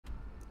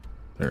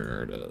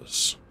There it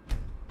is.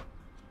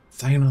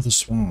 Thane of the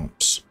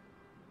Swamps.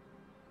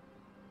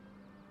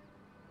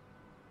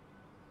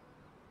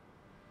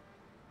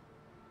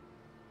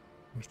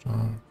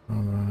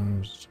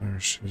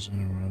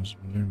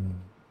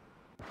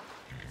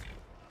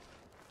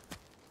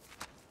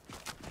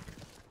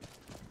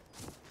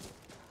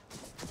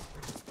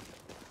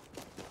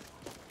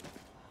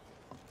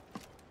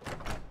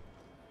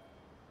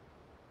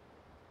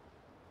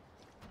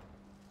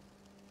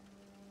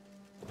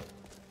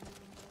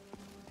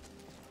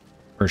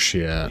 Where's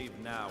she at? Leave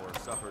now or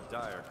suffer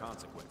dire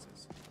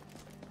consequences.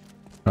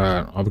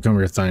 Alright, I'll become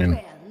your Thane.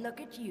 Well, look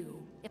at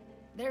you.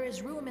 There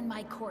is room in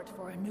my court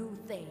for a new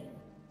Thane.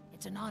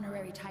 It's an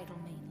honorary title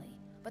mainly,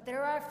 but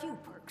there are a few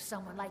perks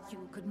someone like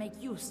you could make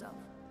use of.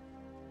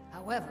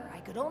 However,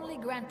 I could only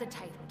grant the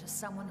title to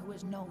someone who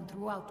is known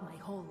throughout my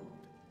hold.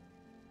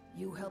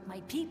 You help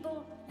my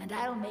people, and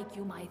I'll make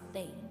you my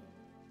Thane.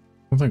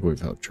 I think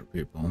we've helped your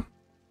people.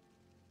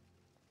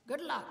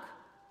 Good luck.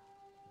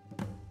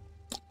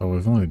 Oh,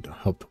 we've only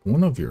helped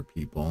one of your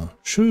people.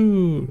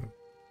 Shoot!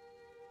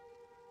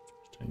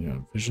 You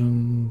have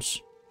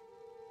visions.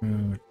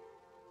 That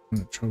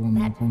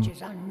which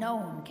is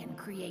unknown can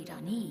create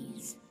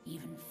unease,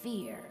 even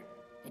fear.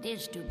 It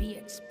is to be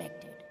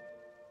expected.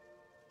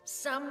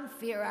 Some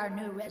fear our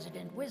new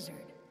resident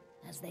wizard.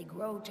 As they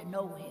grow to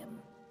know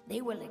him,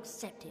 they will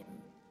accept him.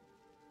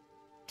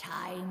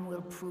 Time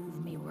will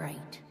prove me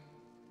right.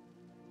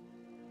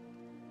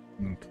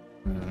 Okay.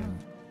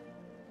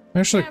 I'm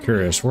actually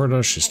curious, where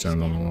does she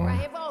stand on the wall? I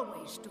have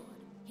always stood,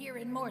 here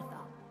in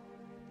Morthal.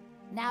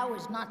 Now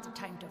is not the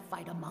time to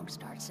fight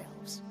amongst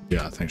ourselves.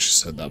 Yeah, I think she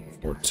said that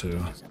before too.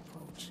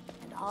 Approach,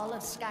 and all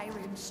of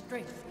Skyrim's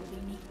strength will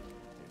be needed.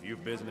 If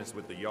you've business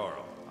with the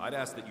Jarl, I'd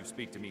ask that you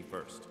speak to me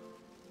first.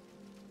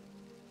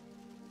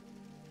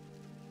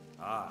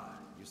 Ah,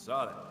 you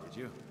saw that, did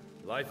you?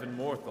 Life in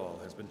Morthal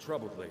has been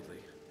troubled lately.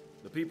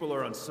 The people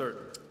are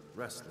uncertain,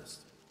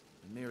 restless,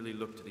 and merely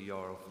look to the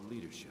Jarl for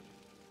leadership.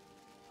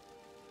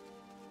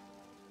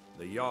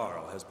 The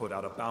Jarl has put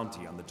out a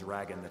bounty on the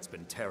dragon that's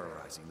been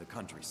terrorizing the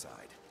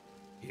countryside.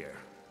 Here,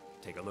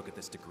 take a look at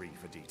this decree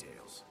for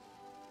details.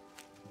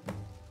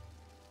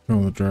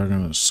 Oh, the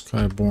dragon is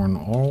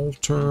Skyborn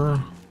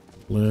altar.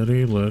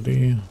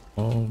 Letty,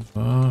 all of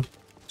that.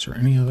 Is there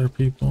any other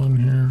people in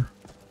here?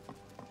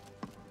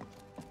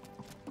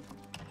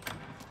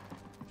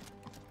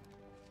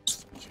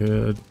 It's the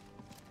kid.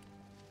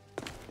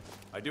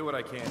 I do what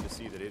I can to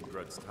see that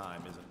Idgrud's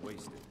time isn't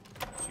wasted.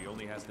 She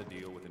only has to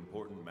deal with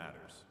important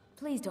matters.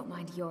 Please don't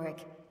mind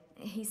Yorick.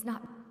 He's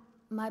not...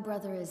 My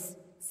brother is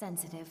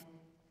sensitive.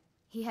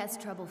 He has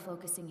trouble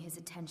focusing his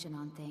attention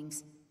on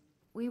things.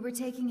 We were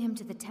taking him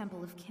to the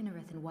Temple of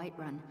Kinnereth in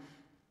Whiterun,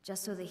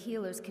 just so the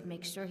healers could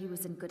make sure he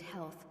was in good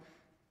health.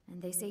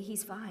 And they say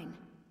he's fine.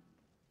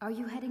 Are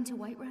you heading to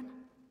Whiterun?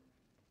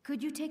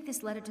 Could you take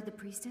this letter to the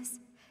priestess,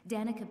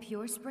 Danica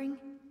Purespring?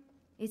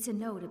 It's a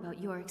note about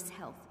Yorick's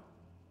health.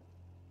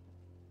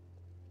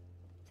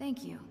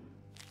 Thank you.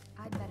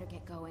 I'd better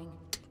get going.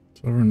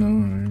 Never know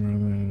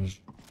anybody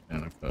is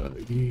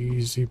Danica.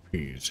 Easy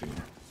peasy.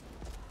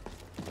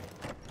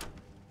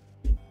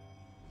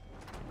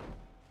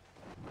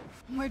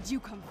 Where'd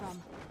you come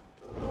from?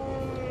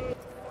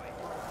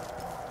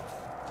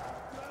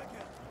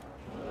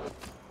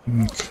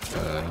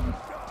 Okay.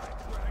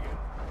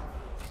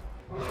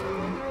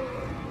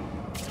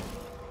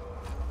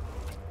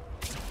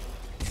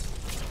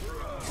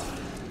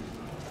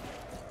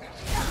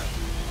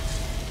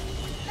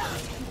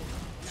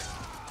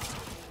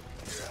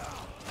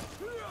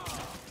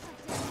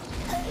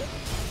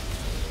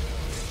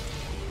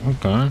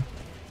 Okay.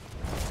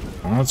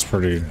 Well, that's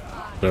pretty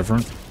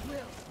different.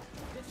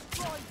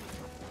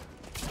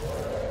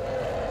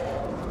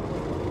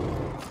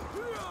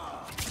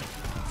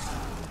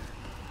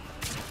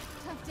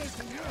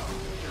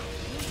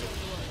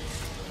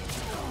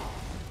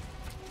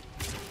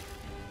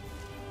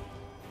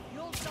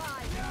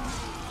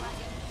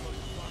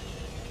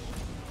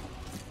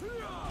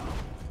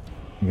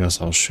 I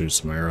guess I'll shoot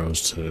some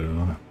arrows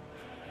too.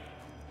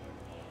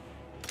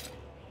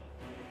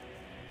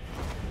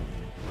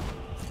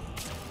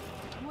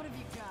 What have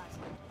you got?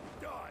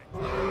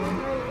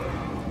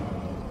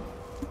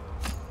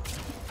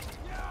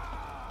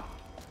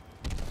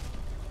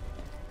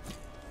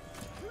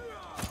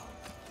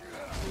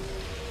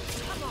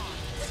 Come on,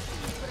 let's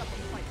see you put up a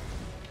fight.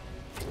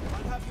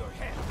 I'll have your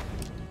head.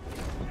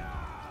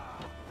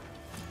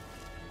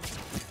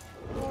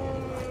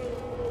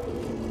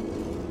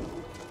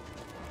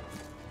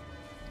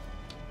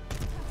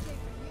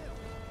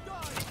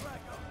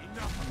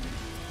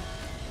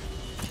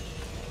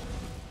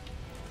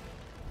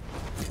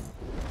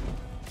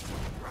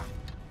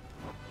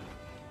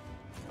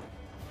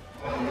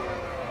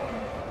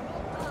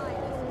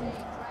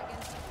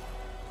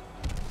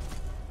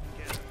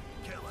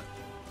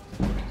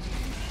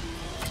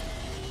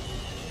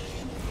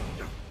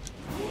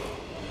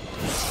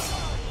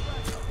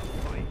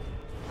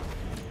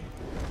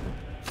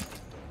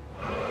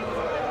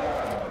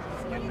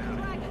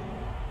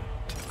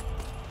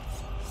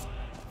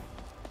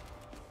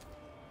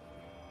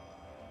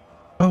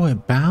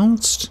 it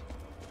bounced?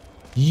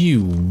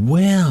 You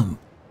wimp.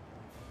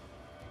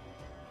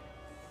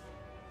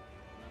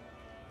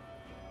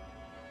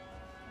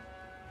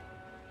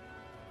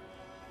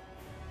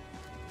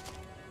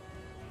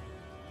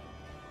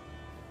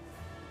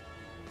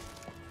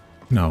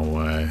 No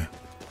way.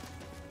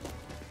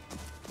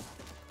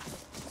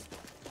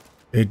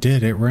 It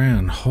did, it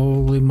ran.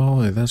 Holy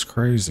moly, that's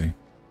crazy.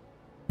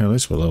 Yeah, at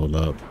least we leveled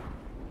up.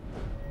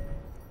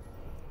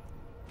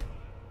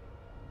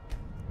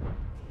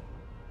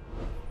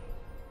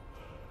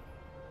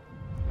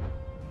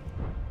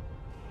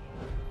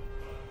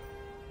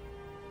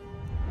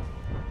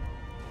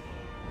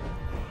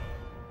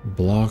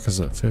 Block is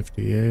at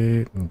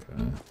 58.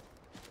 Okay.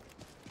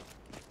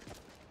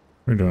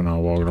 We're doing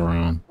all walking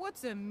around.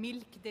 What's a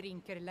milk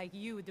drinker like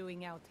you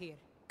doing out here?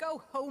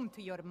 Go home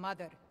to your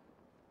mother.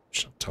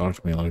 Don't talk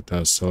to me like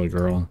that, silly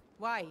girl.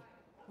 Why?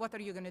 What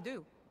are you gonna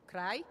do?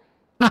 Cry?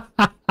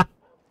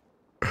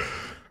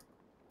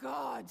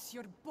 Gods,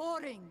 you're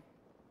boring.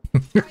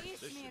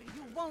 Ishmir,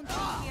 you won't be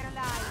here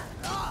alive.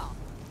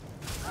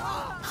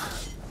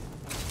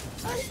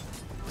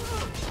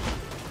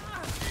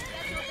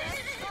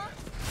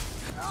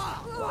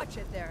 Watch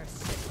it there,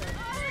 sister.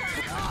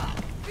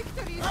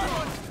 Victory is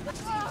yours. Let's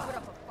see you put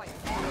up a fight.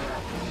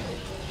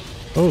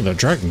 Oh, the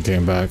dragon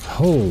came back.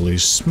 Holy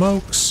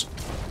smokes.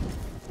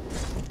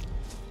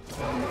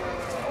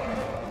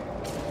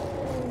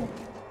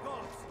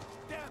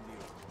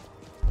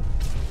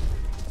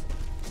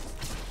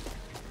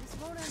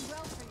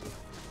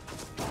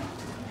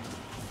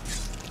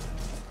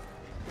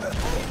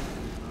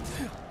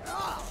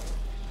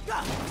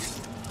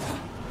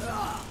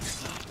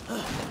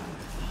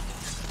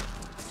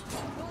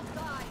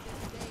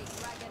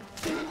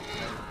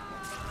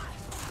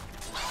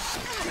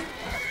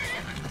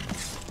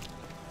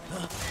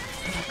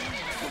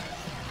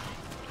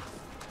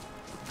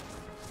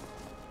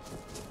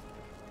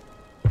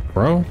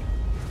 Bro?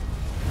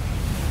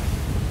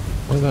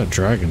 Where'd that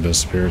dragon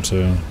disappear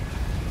to?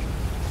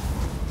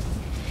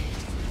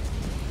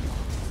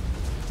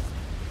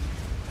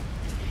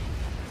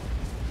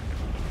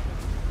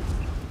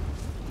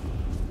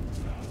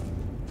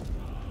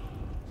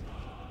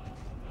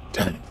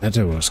 Dang, that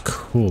dude was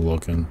cool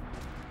looking.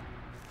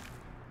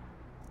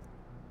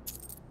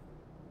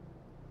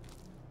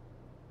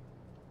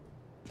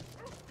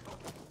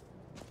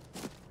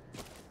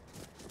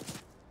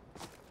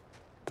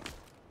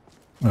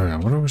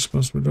 Alright, what are we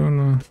supposed to be doing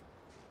now?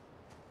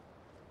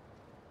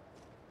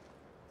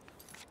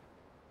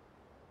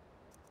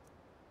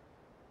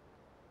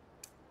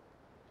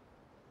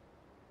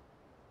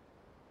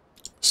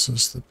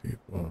 Assist the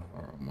people.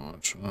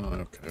 Hjaalmarch. Oh,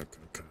 okay.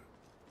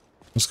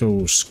 Let's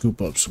go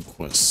scoop up some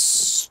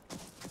quests.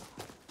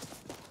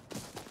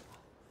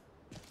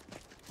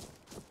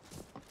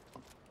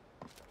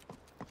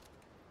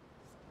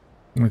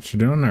 What you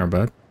doing there,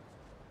 bud?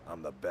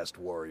 I'm the best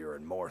warrior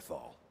in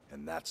Morthal,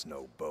 and that's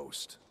no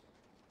boast.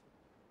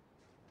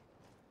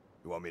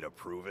 You want me to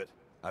prove it?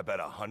 I bet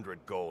 100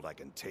 gold I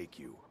can take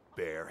you,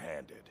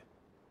 bare-handed.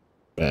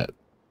 Bet.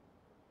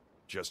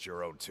 Just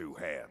your own 2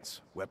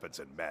 hands. Weapons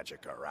and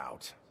magic are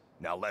out.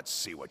 Now let's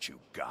see what you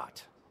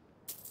got.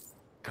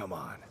 Come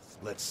on,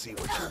 let's see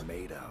what you're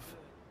made of.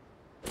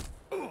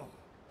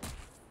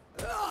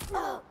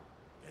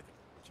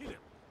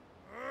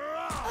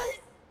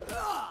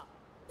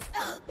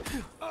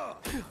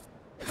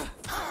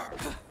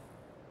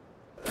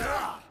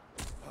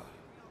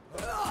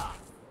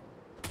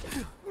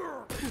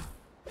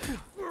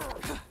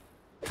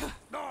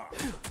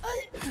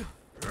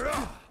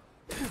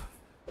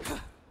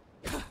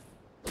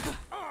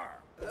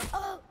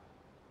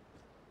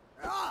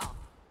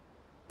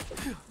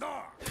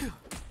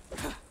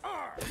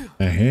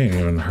 He ain't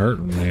even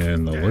hurting me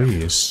in the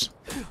least.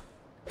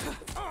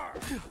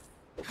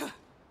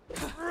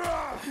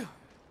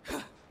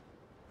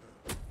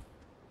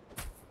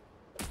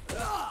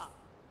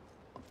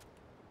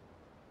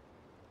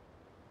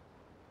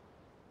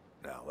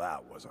 Now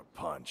that was a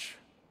punch.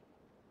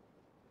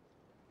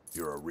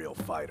 You're a real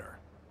fighter.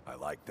 I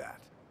like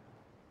that.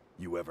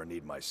 You ever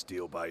need my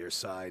steel by your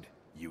side,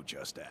 you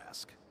just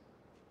ask.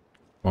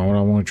 Why would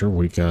I want your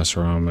weak ass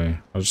around me?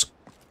 I just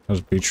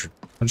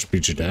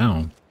beat you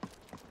down.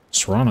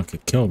 Serana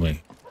could kill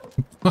me.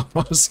 I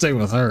want to stay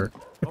with her.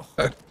 Oh,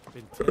 been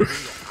taking your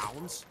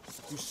hounds?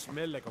 You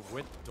smell like a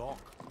wet dog.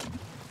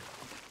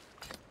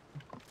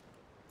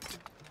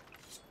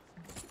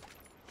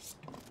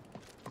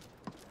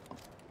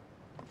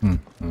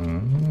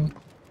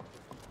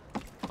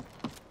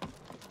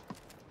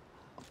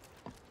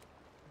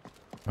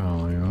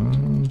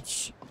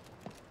 Alliance.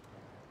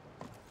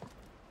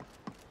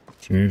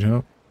 Do you need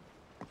help?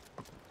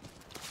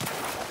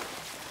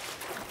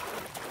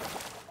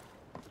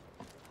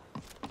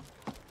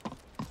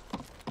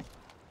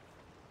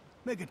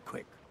 Make it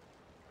quick.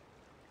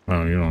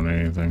 Oh, you don't need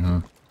anything, huh?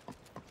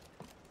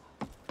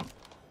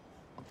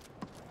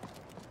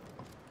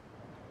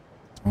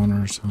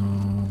 Owner's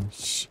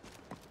house.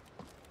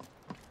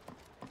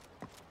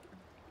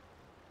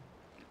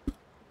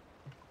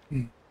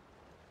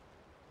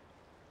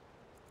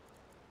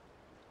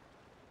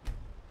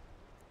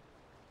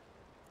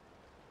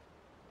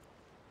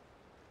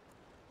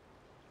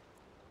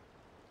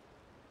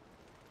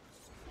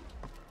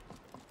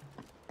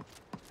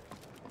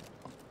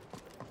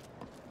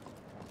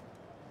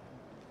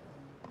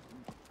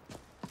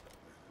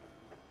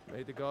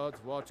 May the gods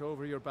watch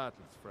over your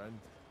battles, friend.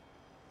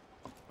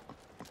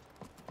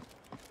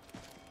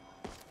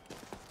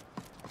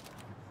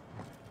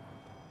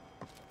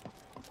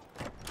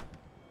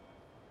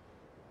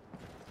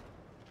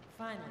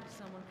 Finally,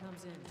 someone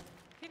comes in.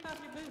 Kick off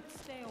your boots,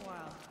 stay a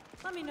while.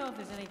 Let me know if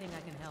there's anything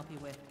I can help you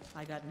with.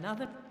 I got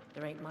nothing.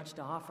 There ain't much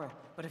to offer,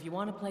 but if you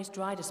want a place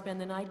dry to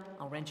spend the night,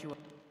 I'll rent you a...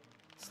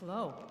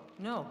 Slow?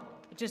 No,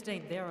 it just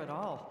ain't there at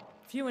all.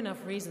 Few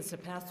enough reasons to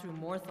pass through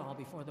Morthal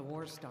before the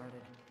war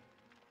started.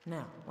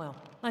 Now, well,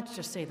 let's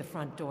just say the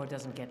front door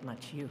doesn't get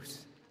much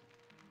use.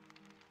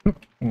 Oh,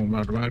 I'm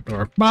out of my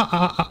door.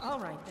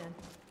 All right,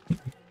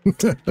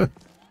 then.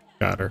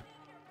 Got her.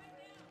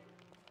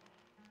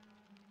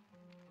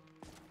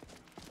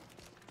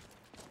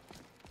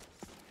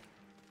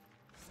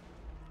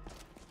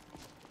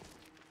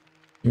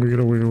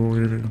 Wiggle, wiggle,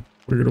 wiggle,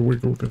 wiggle,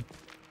 wiggle, wiggle.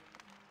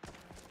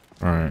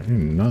 Alright,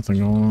 ain't nothing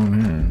going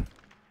on here.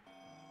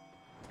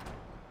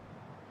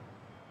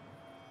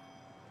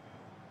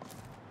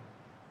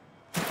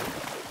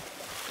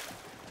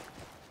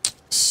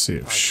 See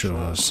if she'll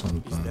have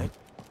something.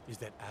 Is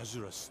that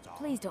Azura's star?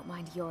 Please don't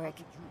mind Yorick.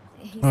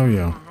 He's Oh not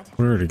yeah, bad.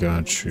 we already Really,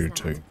 got he's you not.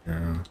 taken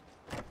care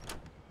of.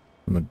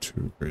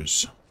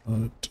 Matugers.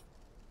 What?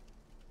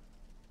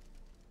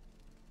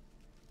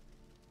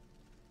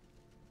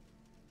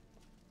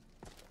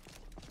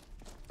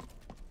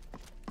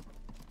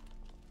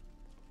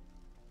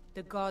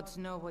 The gods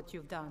know what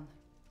you've done.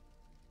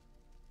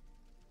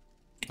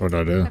 What'd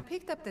I do? I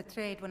picked up the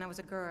trade when I was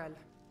a girl.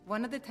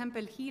 One of the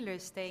temple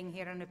healers staying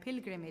here on a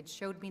pilgrimage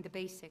showed me the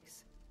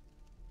basics.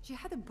 She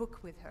had a book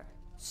with her,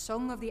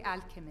 Song of the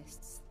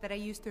Alchemists, that I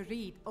used to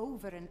read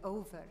over and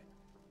over.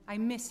 I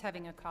miss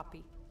having a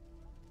copy.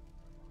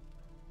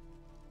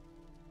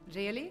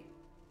 Really?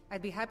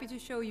 I'd be happy to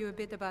show you a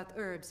bit about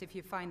herbs if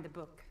you find the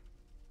book.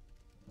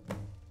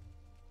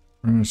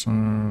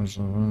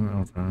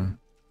 Okay.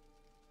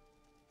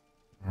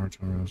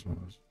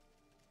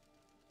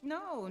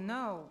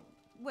 No.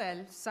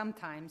 Well,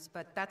 sometimes,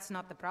 but that's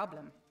not the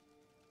problem.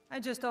 I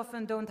just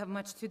often don't have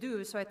much to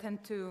do, so I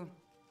tend to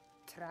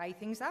try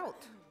things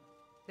out.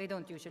 They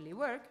don't usually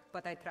work,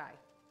 but I try.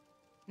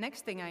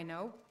 Next thing I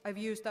know, I've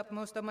used up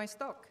most of my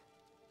stock.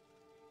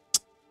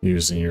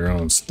 Using your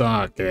own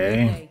stock,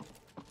 eh?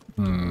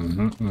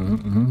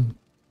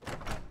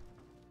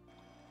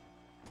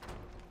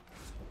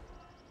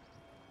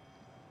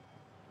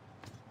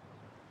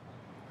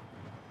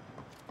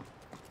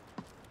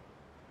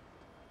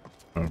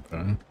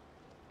 Okay.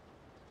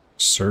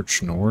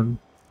 Search Nord.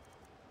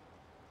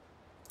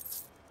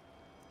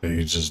 Did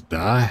he just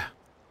die?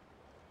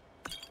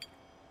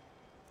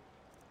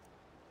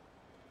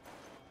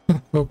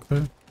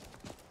 Okay.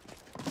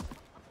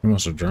 He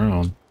must have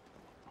drowned.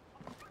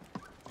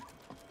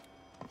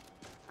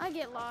 I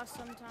get lost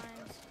sometimes.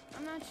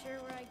 I'm not sure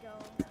where I go,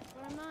 but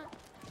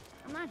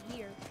I'm not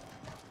here.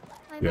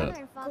 My Yeah. mother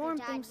and father Gorm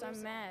died thinks years I'm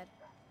ago. mad.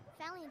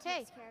 Valiant Hey,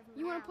 takes care of him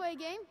you want now. to play a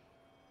game?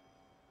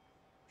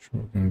 Sure,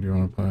 what game do you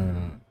want to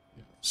play?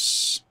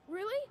 Yes.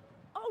 Really?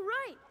 All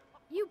right.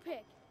 You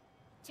pick.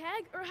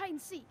 Tag or hide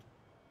and seek?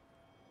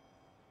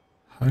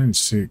 Hide and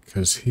seek,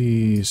 because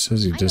he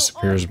says he I know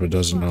disappears all but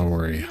doesn't know spots.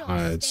 where he You don't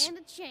hides. stand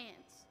a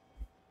chance.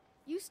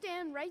 You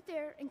stand right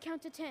there and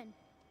count to 10.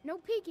 No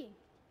peeking.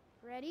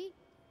 Ready?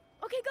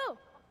 Okay, go.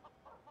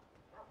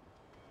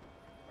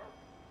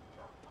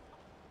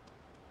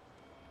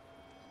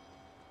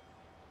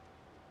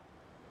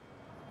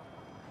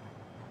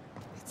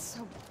 It's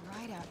so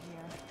bright out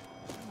here.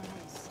 I don't know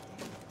how to stay.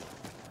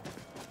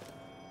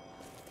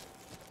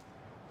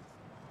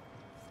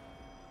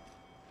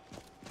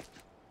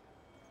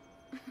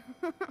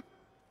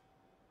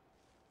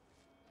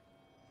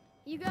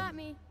 You got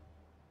me.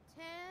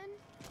 10,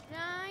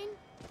 9,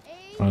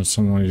 8. Find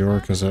someone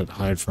York is at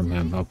hide from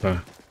him. Okay.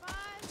 5,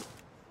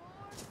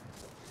 4,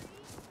 3.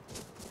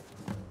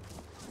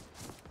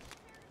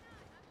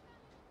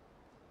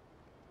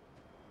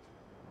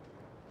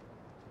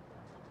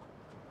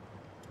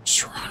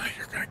 Serrano,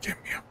 you're gonna give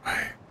me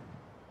away.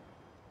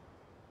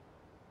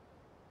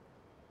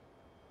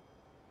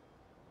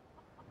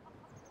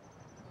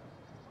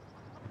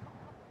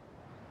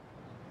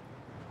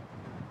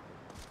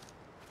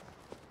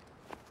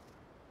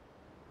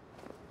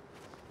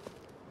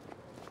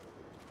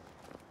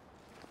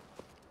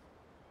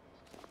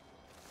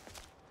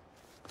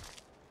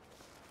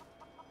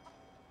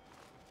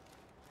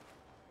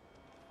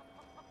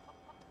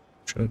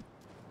 Should.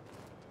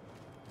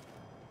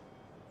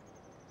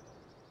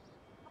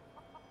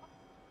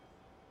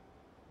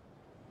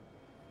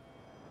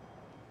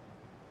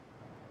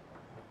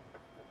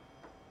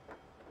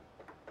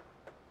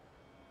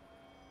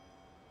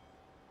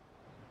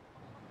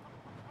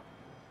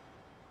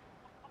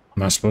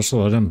 Am I supposed to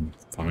let him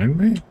find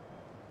me?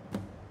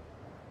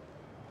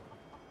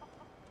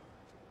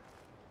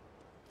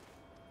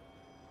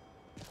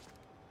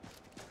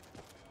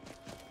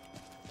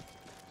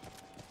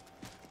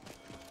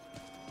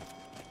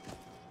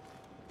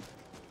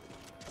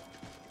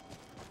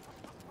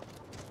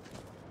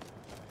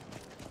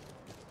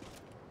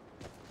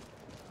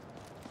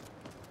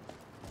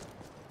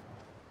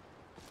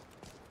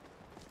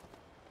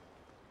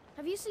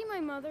 you seen my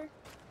mother?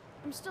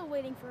 I'm still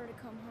waiting for her to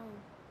come home.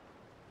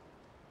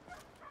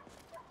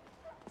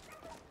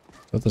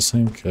 Is that the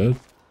same kid?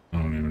 I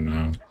don't even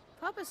know.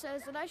 Papa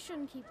says that I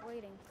shouldn't keep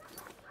waiting.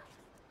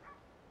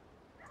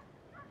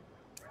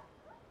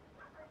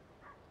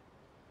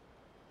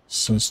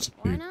 Sensitive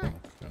Why people. not?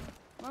 Okay.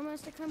 Mom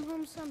has to come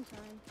home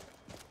sometime.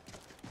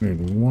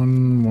 Need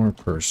one more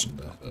person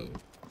to help.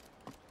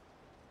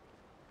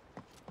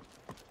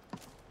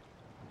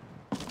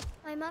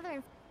 My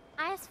mother,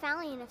 I asked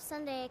Valiant if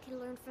someday I could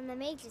learn from the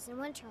mages in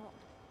Winterhold,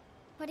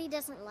 but he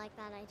doesn't like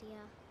that idea.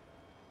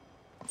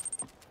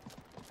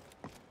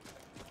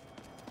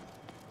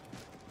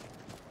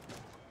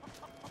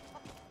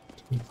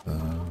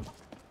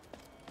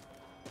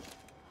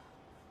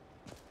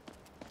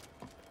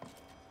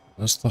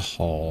 That's the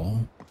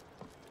hall.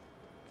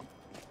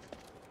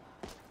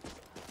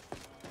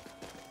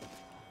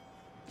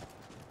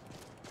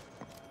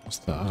 That's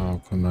the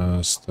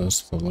alchemist.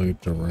 That's the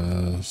laid to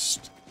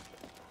rest.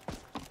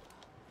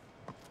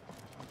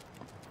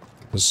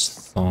 This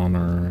is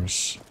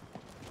Thoners.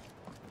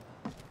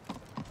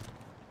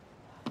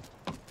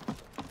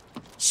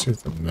 See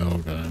if the mill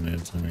guy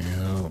needs any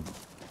help.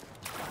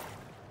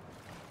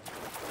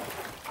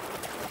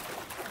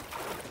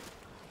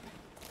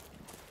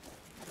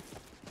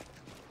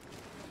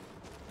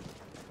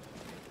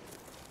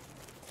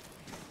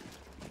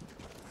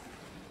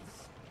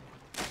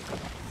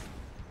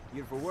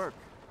 Here for work.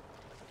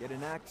 Get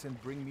an axe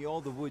and bring me all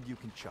the wood you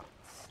can chop.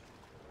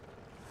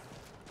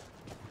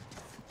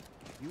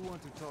 You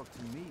want to talk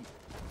to me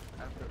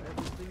after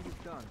everything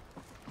you've done?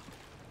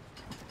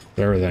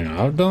 Everything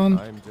I've done?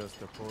 I'm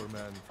just a poor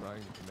man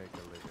trying to make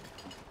a living.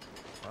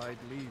 I'd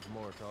leave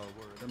Morthal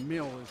were The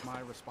mill is my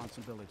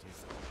responsibility.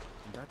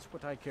 And that's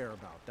what I care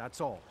about.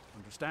 That's all.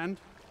 Understand?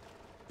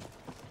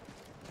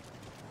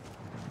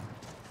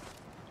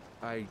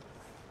 I'm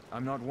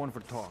not one for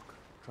talk.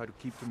 Try to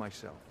keep to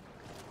myself.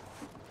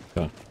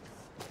 Yeah.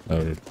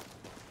 Noted.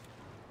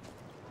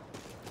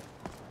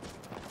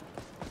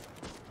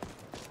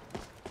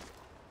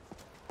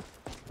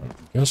 I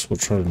guess we'll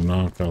try to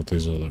knock out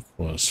these other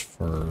quests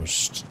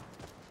first.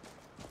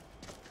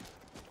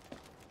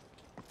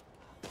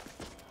 I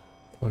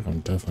feel like I'm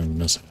definitely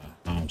missing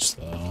a house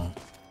though.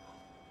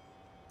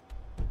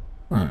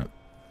 Alright.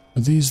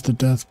 Are these the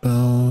death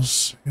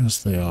bells?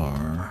 Yes, they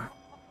are.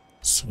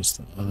 So what's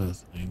the other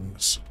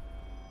things?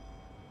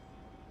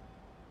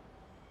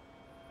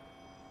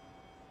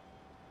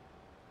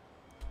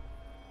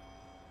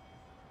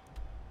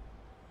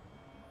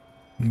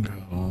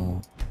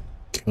 Go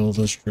kill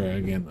this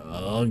dragon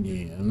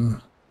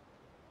again.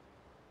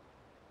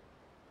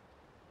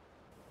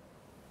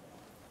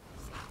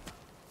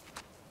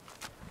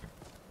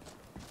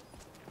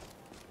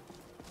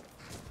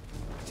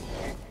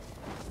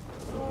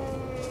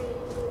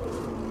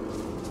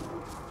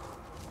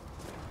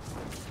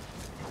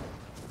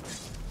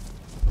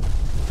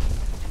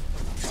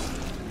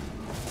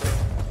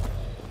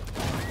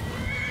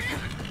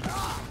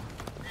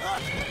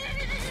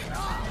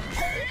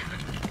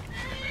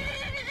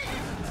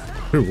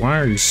 Dude, why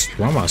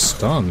am I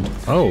stunned?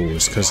 Oh,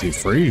 it's because he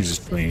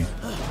freezed me.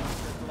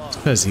 It's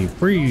because he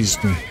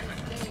freezed me.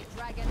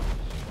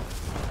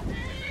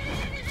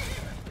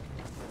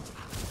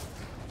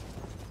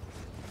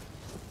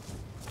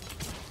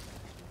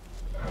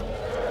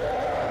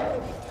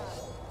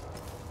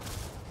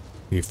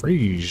 He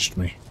freezed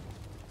me.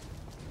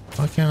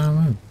 Why can't I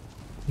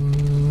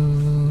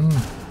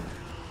move?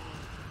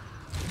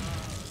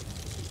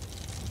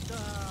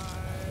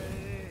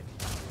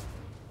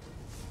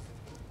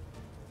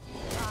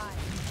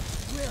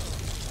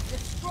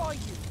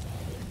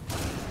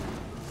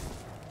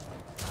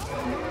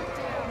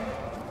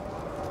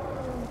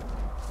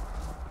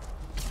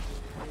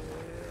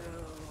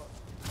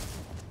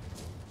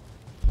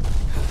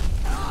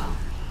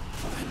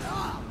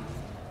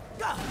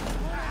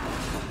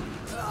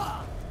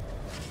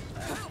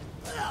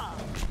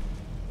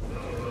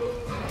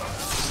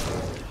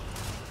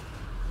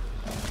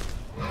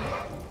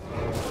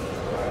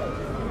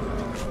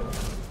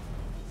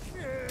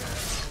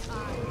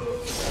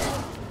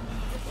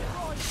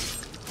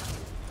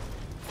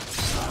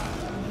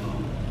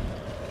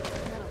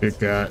 Good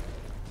guy.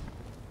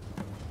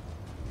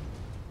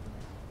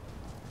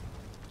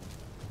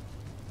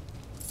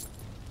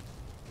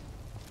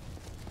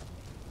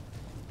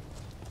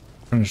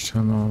 Finished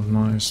him off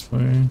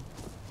nicely.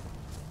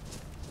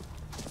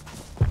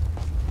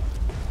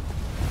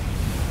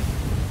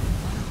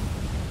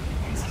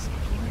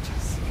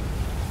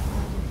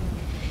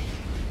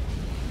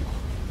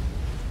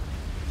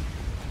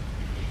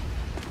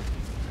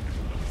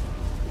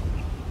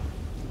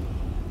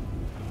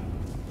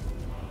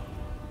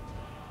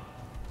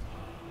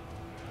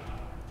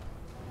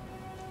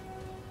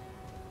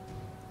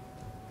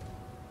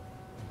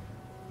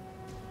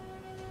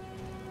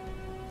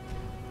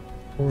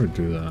 Before we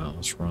do that,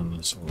 let's run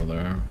this over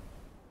there.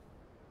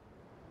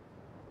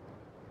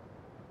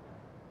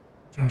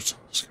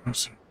 Sometimes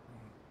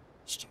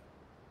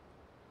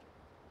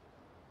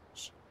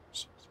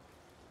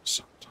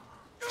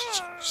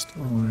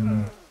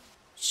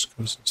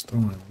This is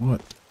throwing what?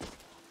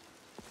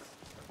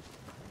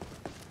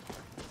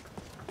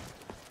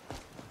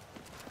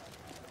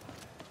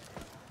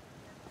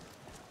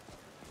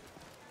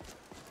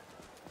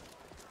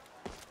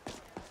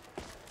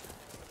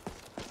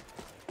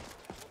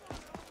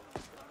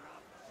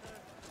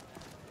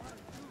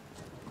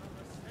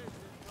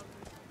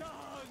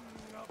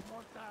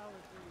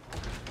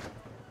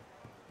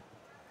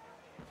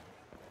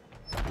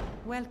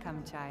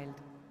 Welcome, child.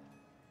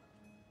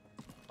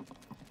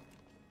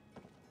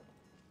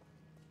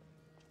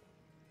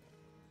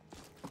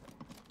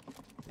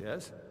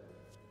 Yes?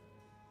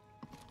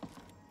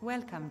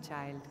 Welcome,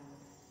 child.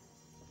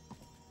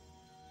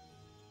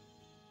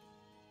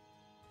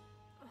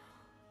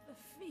 The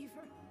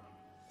fever.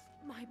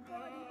 My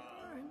body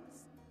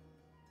burns.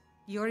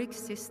 Yorick's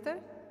sister?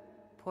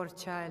 Poor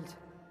child.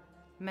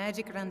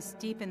 Magic runs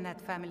deep in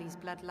that family's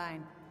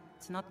bloodline.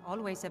 It's not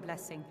always a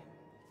blessing.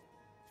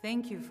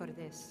 Thank you for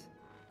this.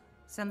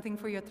 Something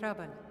for your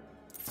trouble.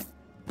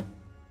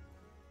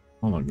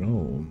 All I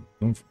go.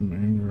 Go from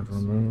anger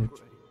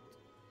removed.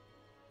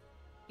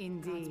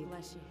 Indeed.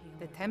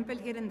 The temple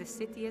here in the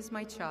city is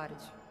my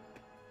charge.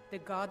 The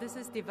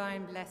goddess's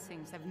divine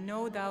blessings have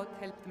no doubt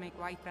helped make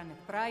Whiterun a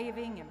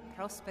thriving and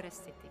prosperous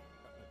city.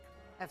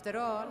 After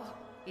all,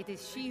 it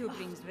is she who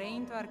brings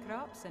rain to our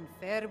crops and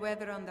fair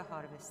weather on the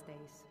harvest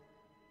days.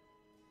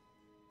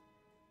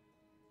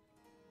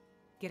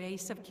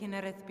 Grace of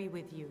Kinnereth be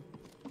with you.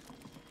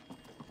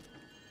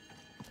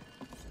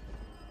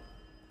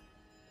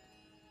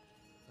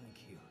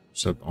 Thank you.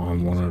 Except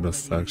unwanted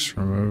effects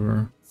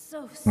remover.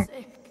 So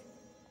sick.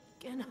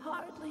 Can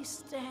hardly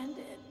stand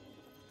it.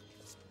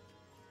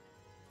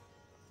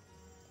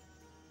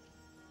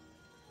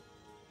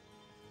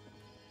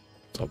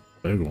 It's a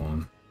big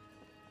one.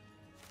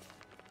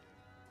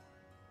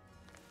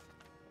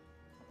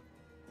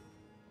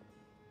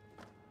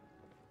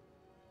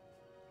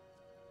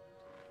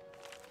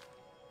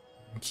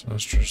 So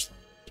that's just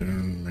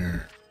down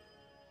there.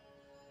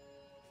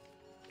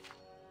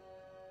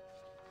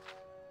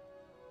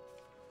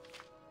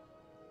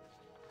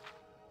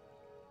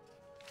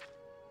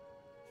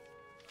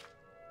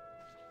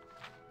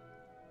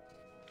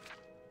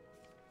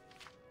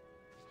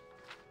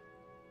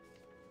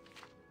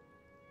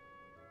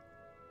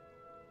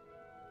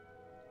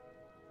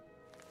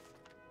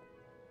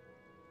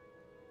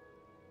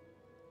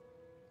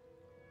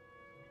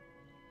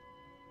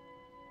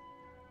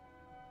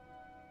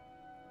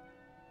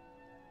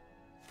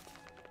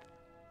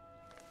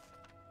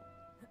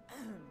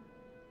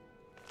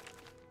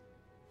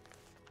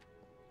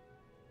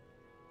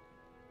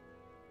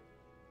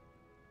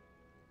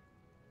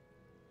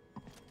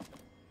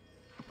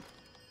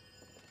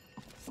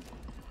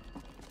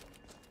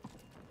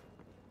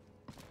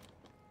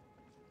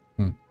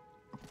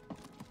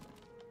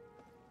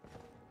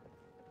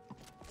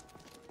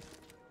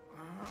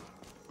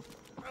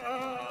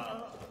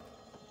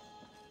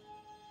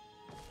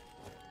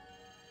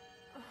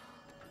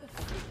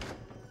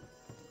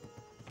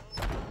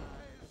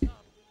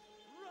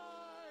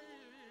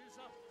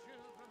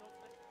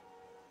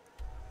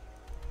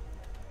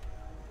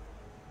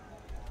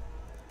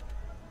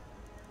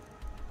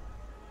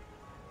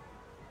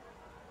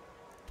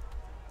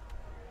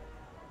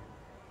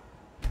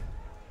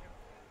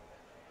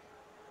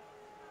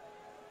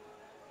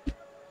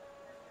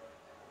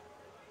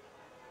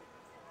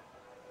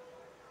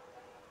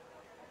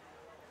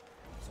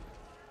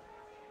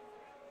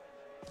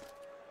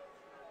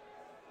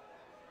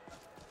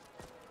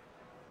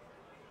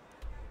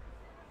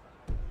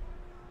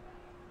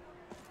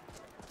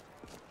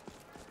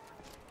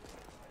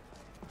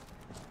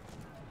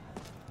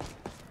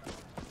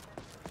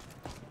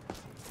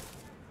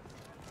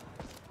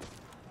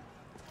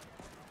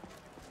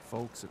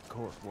 Folks at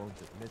court won't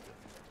admit it,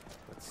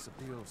 but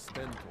Sabio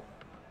Stentor.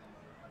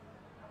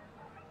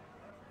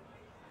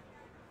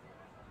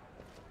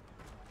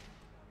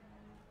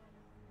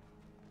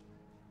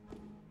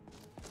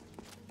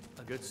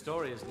 A good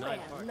story is nine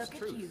Well, parts look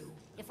truth. at you.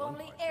 If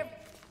only every...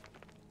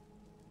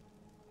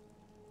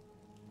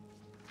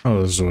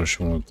 Oh, this is what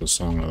she wanted the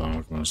Song of the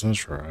Alchemist.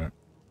 That's right.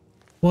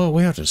 Well,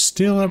 we have to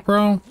steal it,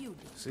 bro?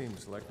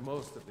 Seems like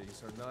most of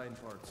these are 9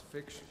 parts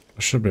fiction.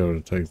 I should be able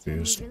to take Can we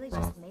these, really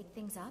bro. just make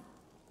things up?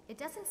 It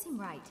doesn't seem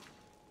right.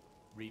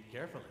 Read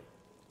carefully.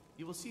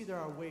 You will see there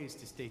are ways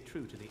to stay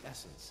true to the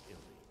essence,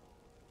 Ildi.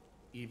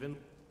 Even...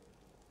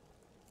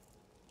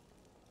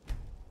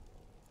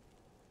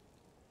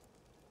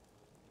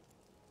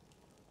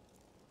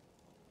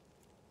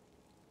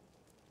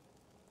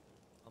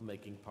 I'm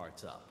making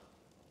parts up.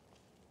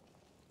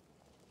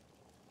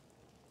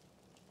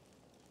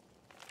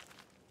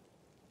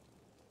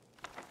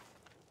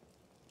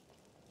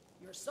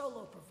 Your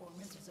solo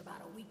performance is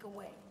about a week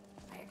away.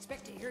 I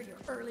expect to hear your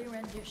early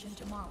rendition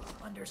tomorrow.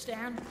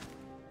 Understand?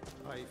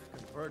 I've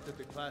converted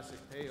the classic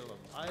tale of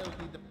I'll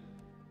be the...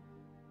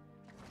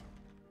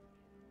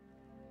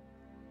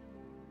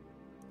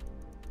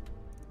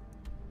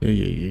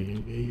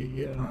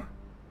 Yeah.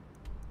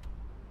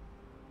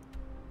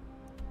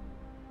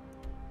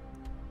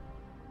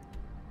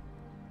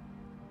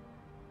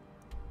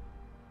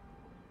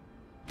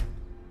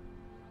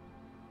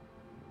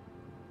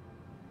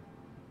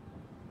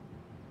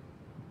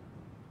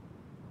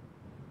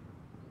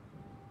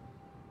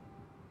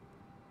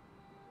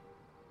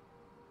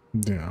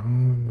 Yeah.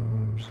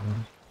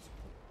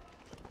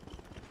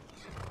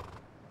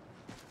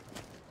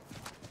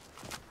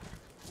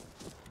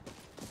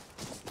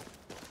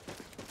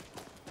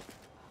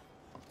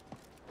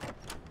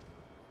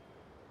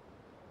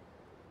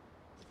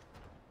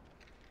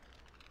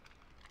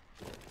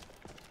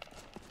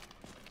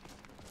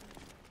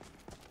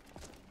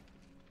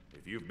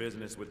 If you've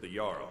business with the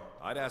Jarl,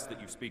 I'd ask that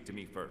you speak to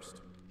me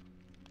first.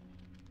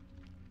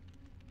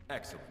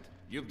 Excellent.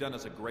 You've done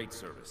us a great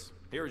service.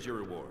 Here's your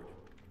reward.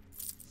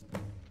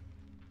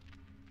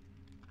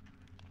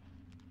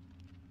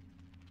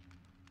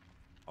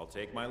 I'll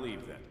take my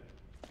leave then.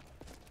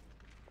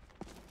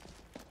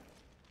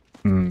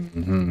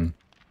 Mm-hmm.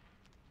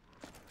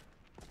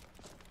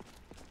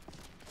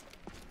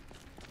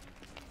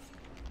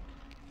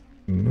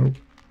 Nope.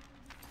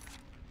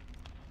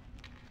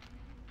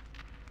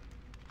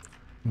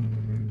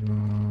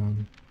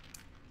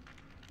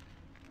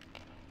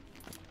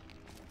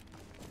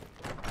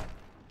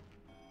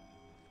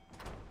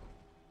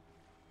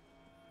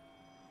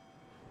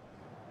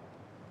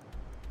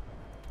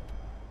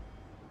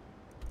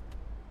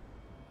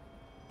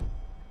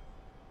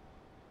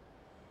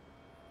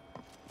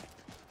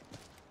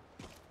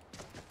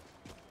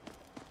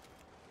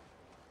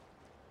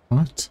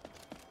 What?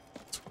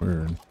 It's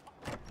weird.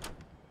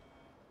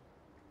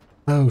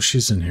 Oh,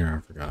 she's in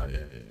here. I forgot. Yeah.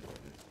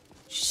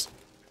 Just...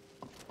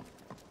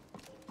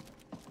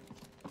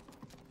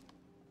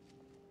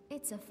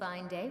 It's a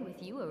fine day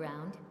with you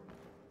around.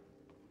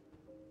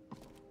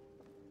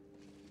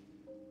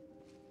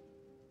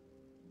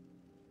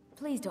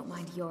 Please don't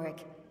mind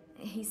Yorick.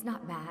 He's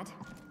not bad.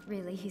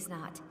 Really, he's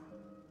not.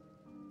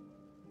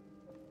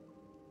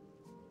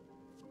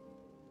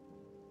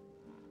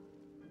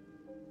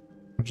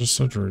 I just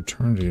said to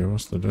return to you.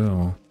 What's the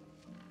deal?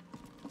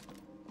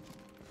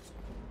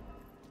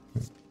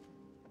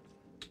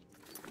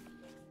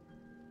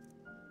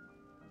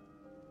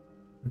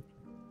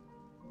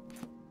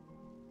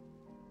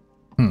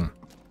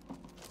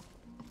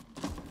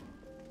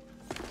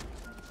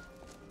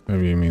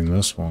 Maybe you mean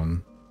this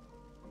one.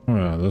 Oh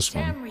yeah, this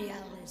one.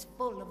 Tamriel is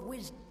full of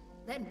wisdom.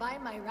 Then by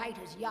my right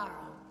as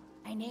Jarl,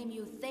 I name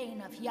you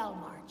Thane of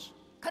Hjaalmarch.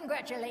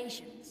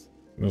 Congratulations.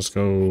 Let's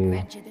go. I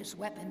grant you this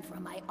weapon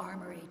from my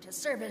armory to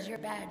serve as your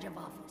badge of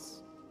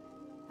office.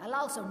 I'll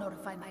also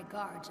notify my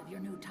guards of your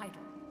new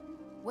title.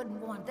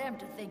 Wouldn't want them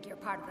to think you're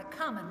part of the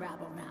common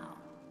rabble now.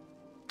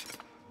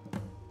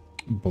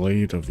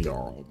 Blade of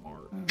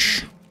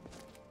Hjaalmarch.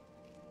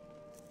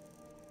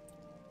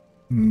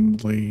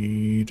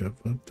 Blade of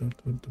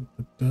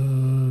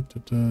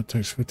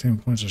takes 15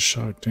 points of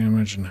shock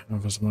damage and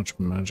half as much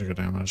magic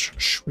damage.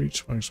 Sweet,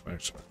 swag.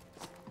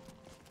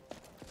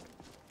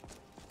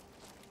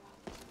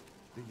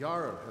 The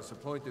Jarl has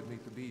appointed me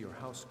to be your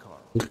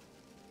housecarl.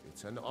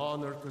 It's an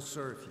honor to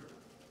serve you.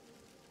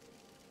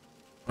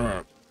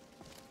 Alright.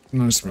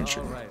 Nice to meet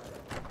you. All right.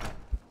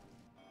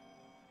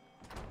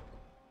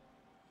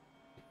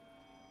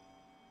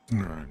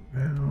 Alright,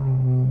 now...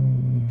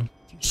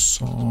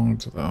 Song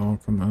to the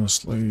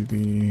alchemist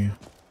lady.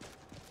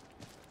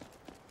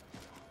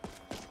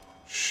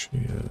 She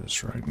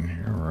is right in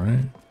here,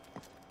 right?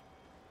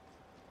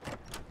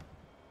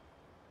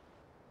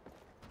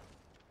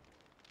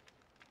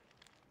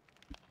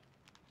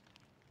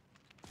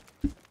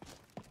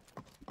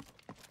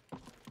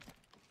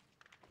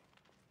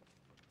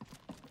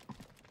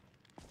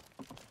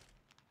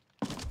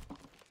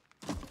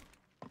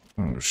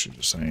 Oh, she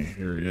just ain't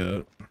here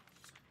yet.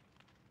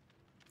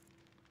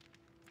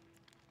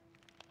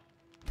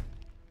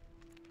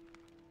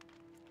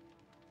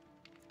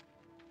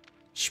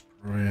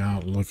 Spray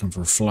out looking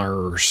for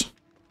flowers.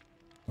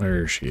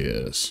 There she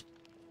is.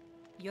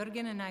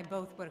 Jürgen and I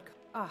both work.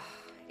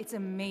 It's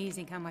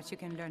amazing how much you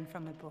can learn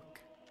from a book.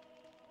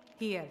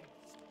 Here,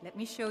 let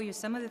me show you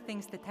some of the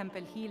things the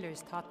temple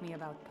healers taught me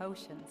about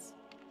potions.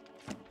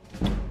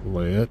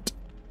 Lit.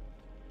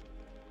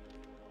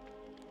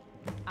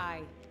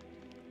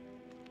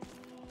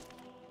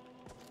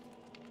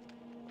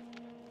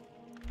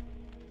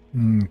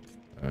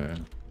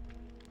 Okay.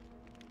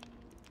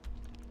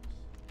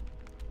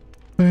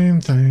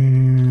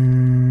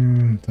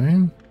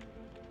 Thane?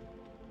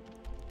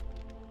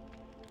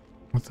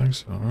 I think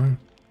so, right?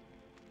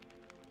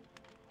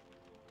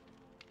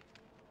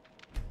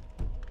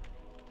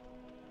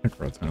 I think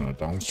right there in the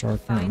dumpster. I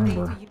can't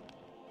remember.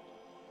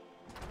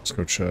 Let's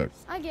go check.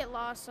 I get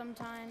lost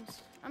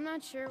sometimes. I'm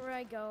not sure where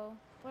I go,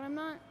 but I'm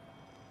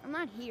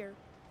not here.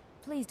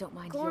 Please don't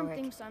mind Gorm Yorick.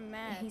 thinks I'm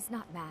mad. He's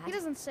not bad. He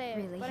doesn't say it,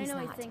 really, but I know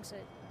not. he thinks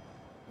it.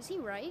 Is he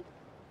right?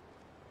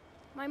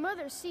 My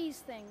mother sees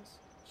things.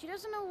 She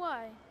doesn't know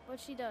why, but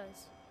she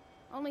does.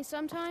 Only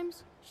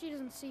sometimes, she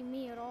doesn't see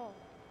me at all.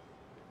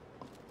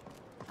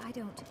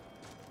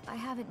 I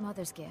haven't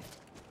Mother's gift.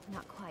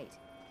 Not quite.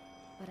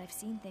 But I've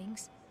seen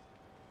things.